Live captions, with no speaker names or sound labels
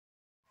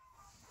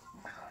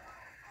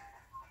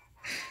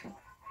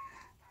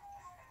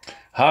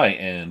Hi,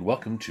 and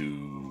welcome to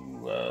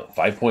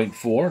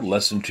 5.4,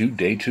 Lesson 2,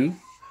 Day 2,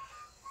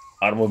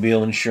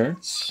 Automobile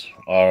Insurance.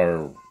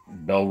 Our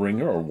bell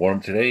ringer or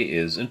warm today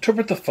is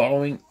interpret the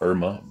following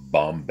Erma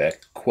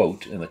Bombeck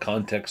quote in the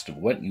context of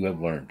what you have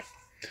learned.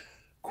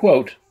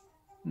 Quote,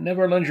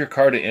 never lend your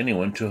car to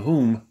anyone to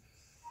whom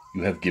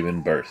you have given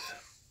birth.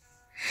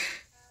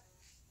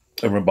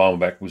 Erma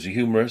Bombeck was a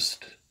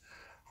humorist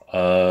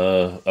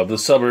of the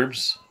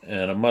suburbs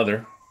and a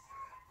mother,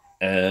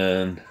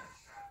 and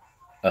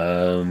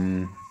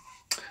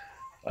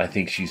I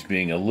think she's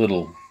being a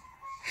little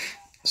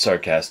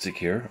sarcastic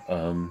here.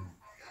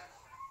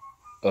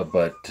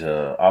 But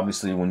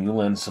obviously, when you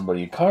lend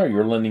somebody a car,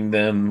 you're lending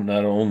them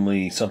not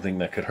only something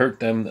that could hurt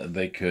them,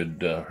 they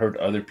could hurt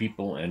other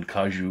people and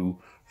cause you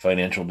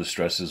financial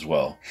distress as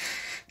well.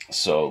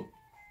 So,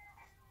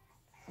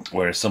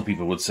 whereas some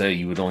people would say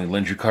you would only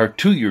lend your car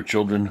to your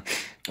children,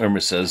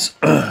 Irma says,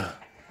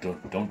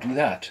 don't do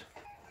that.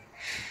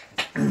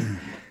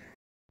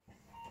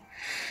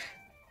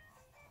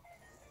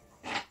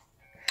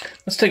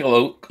 Let's take a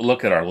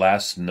look at our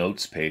last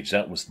notes page.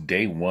 That was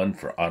day 1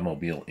 for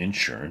automobile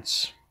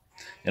insurance.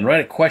 And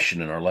write a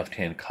question in our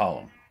left-hand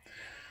column.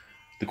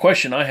 The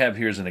question I have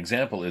here as an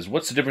example is,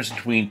 what's the difference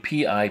between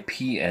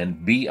PIP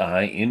and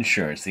BI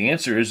insurance? The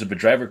answer is, if a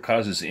driver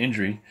causes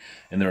injury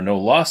and there are no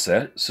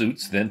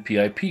lawsuits, then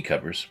PIP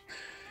covers.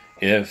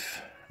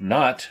 If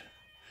not,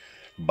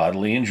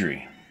 bodily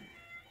injury.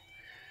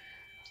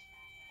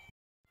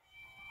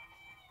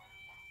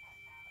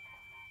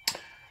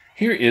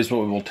 Here is what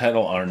we will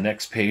title our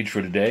next page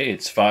for today.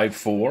 It's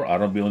 5.4,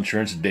 Automobile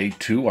Insurance, Day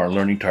 2. Our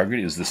learning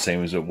target is the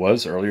same as it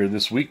was earlier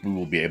this week. We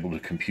will be able to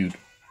compute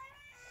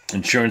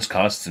insurance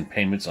costs and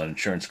payments on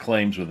insurance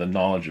claims with a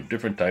knowledge of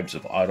different types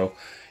of auto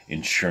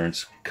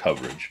insurance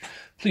coverage.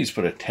 Please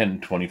put a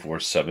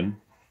 10/24/7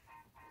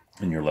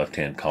 in your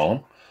left-hand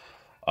column.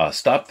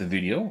 Stop the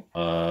video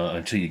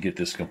until you get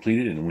this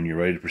completed, and when you're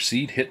ready to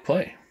proceed, hit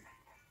play.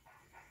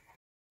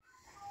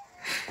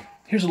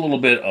 Here's a little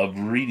bit of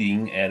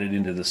reading added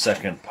into the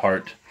second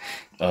part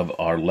of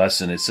our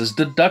lesson. It says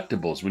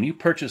deductibles. When you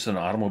purchase an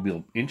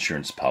automobile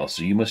insurance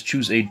policy, you must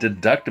choose a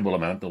deductible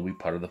amount that will be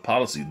part of the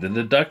policy. The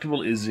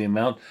deductible is the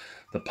amount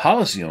the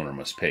policy owner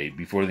must pay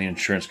before the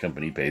insurance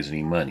company pays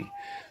any money.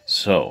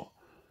 So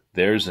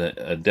there's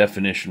a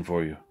definition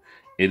for you.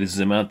 It is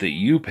the amount that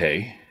you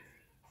pay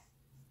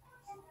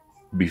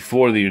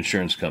before the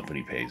insurance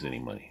company pays any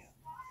money.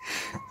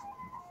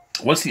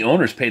 Once the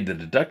owner's paid the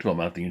deductible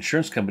amount, the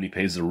insurance company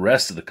pays the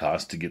rest of the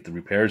cost to get the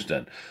repairs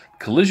done.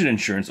 Collision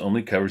insurance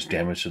only covers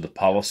damage to the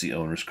policy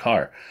owner's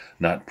car,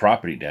 not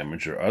property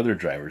damage or other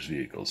driver's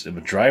vehicles. If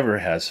a driver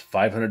has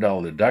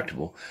 $500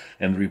 deductible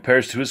and the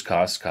repairs to his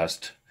car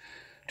cost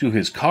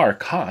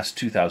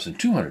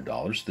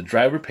 $2,200, the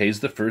driver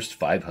pays the first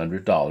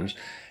 $500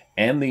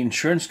 and the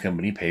insurance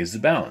company pays the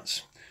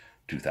balance,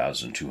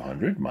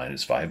 $2,200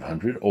 minus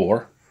 $500,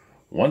 or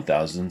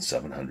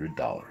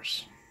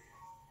 $1,700.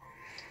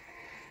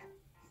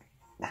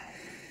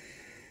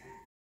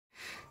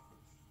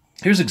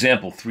 Here's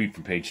example 3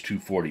 from page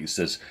 240. It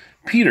says,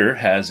 Peter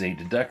has a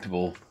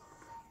deductible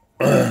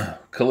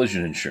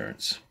collision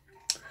insurance.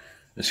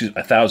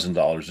 $1,000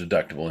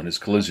 deductible in his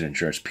collision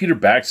insurance. Peter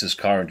backs his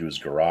car into his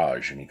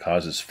garage and he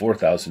causes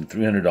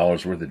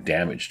 $4,300 worth of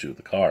damage to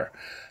the car.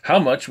 How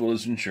much will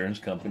his insurance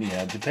company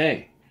have to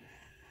pay?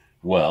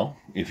 Well,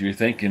 if you're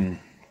thinking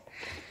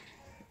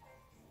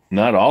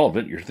not all of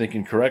it, you're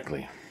thinking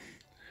correctly.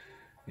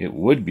 It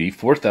would be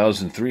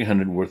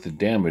 $4,300 worth of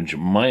damage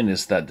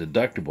minus that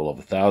deductible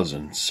of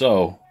 $1,000.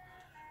 So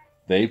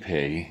they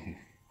pay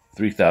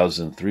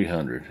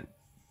 $3,300.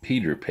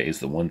 Peter pays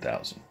the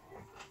 $1,000.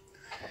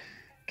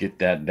 Get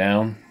that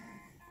down,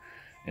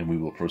 and we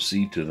will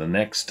proceed to the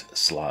next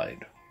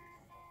slide.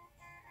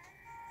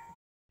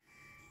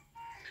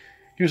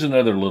 Here's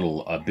another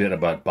little bit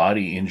about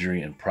body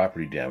injury and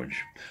property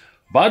damage.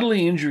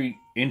 Bodily injury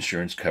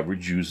insurance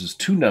coverage uses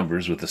 2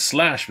 numbers with a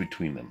slash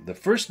between them. The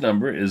first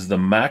number is the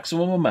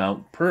maximum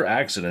amount per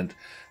accident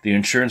the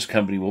insurance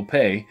company will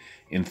pay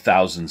in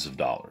thousands of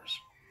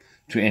dollars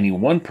to any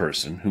one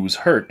person who is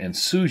hurt and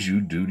sues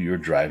you due to your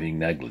driving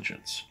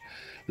negligence.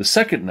 The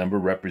second number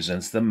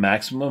represents the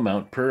maximum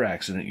amount per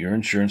accident your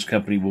insurance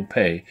company will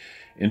pay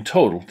in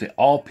total to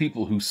all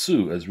people who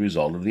sue as a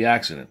result of the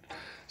accident.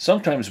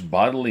 Sometimes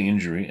bodily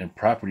injury and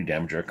property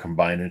damage are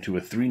combined into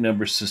a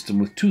 3-number system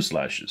with 2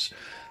 slashes.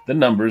 The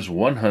numbers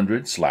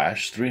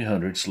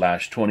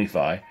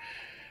 100/300/25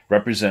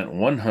 represent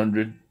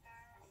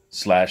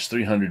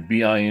 100/300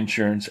 BI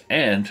insurance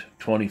and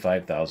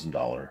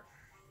 $25,000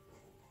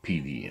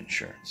 PD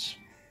insurance.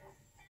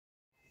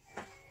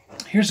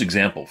 Here's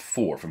example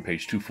 4 from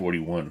page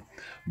 241.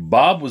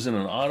 Bob was in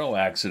an auto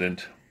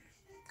accident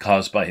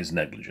caused by his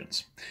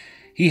negligence.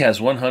 He has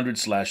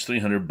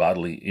 100/300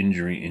 bodily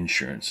injury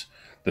insurance.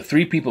 The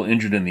 3 people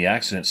injured in the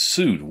accident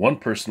sued. One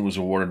person was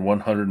awarded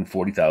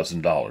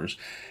 $140,000,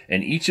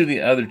 and each of the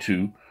other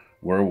 2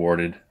 were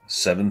awarded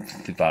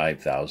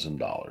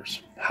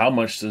 $75,000. How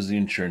much does the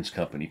insurance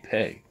company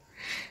pay?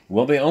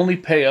 Well, they only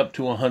pay up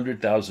to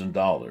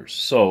 $100,000.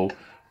 So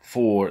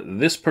For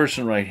this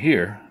person right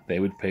here, they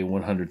would pay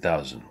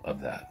 $100,000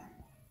 of that.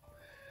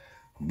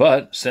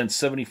 But since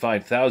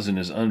 $75,000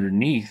 is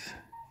underneath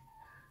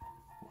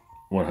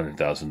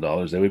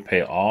 $100,000, they would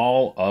pay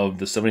all of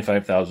the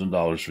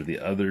 $75,000 for the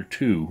other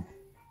two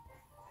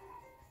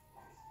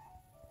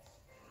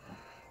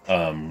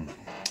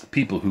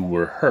people who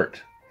were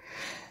hurt.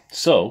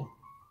 So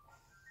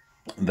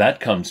that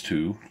comes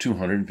to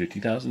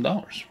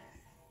 $250,000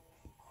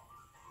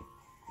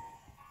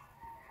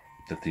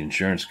 that the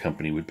insurance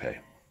company would pay.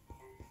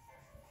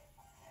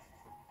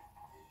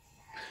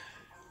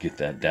 Get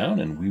that down,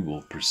 and we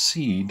will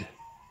proceed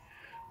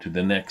to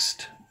the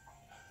next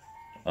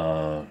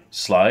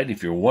slide.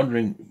 If you're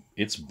wondering,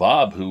 it's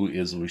Bob who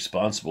is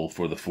responsible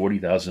for the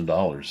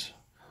 $40,000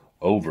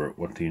 over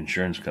what the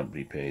insurance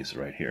company pays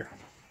right here.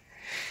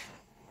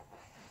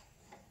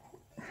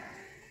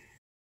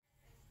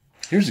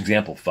 Here's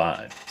example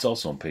 5. It's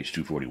also on page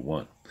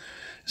 241. It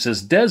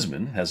says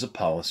Desmond has a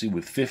policy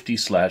with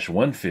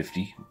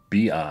 50/150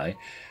 BI,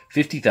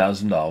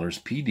 $50,000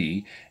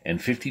 PD,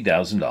 and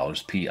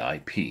 $50,000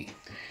 PIP.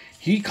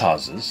 He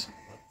causes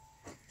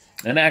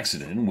an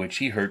accident in which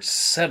he hurts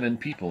 7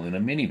 people in a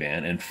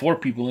minivan and 4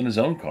 people in his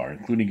own car,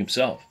 including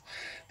himself.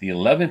 The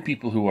 11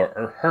 people who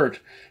are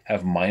hurt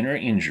have minor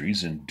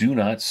injuries and do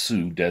not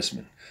sue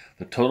Desmond.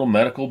 The total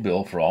medical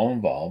bill for all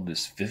involved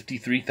is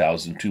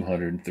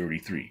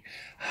 $53,233.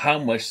 How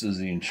much does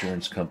the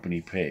insurance company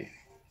pay?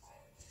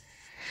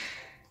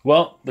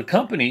 Well, the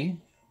company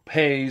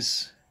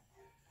pays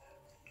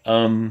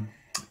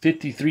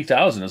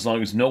 $53,000 as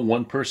long as no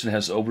one person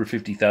has over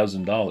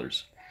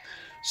 $50,000.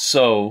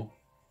 So,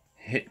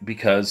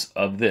 because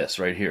of this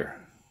right here,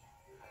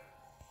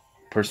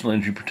 personal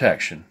injury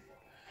protection.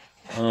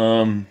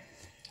 As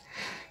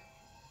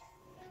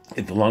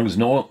long as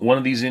no one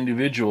of these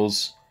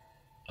individuals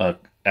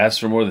asks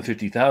for more than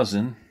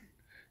 $50,000,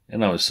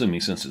 and I'm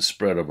assuming since it's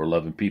spread over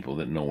 11 people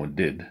that no one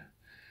did,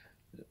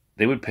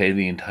 they would pay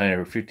the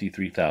entire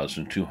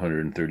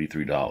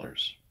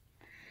 $53,233.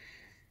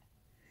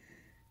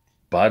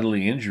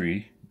 Bodily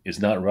injury is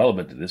not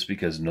relevant to this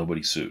because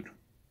nobody sued.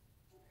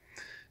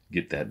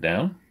 Get that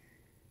down,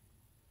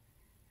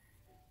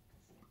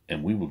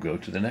 and we will go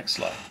to the next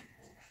slide.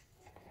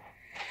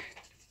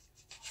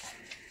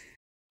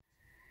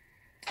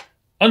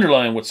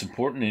 Underline what's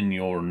important in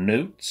your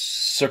notes.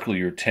 Circle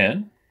your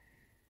 10.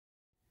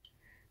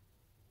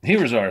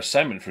 Here is our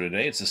assignment for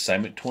today. It's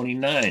assignment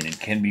 29.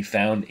 It can be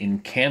found in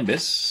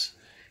Canvas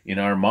in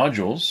our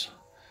modules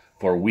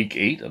for week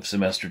 8 of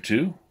semester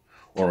 2,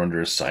 or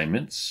under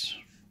assignments,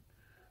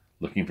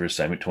 looking for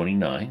assignment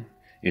 29.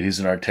 It is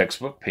in our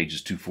textbook,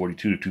 pages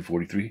 242 to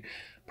 243,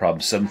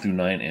 problems 7 through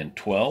 9 and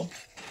 12.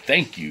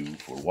 Thank you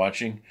for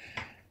watching,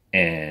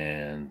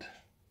 and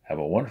have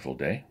a wonderful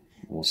day.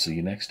 We'll see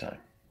you next time.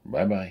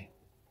 Bye-bye.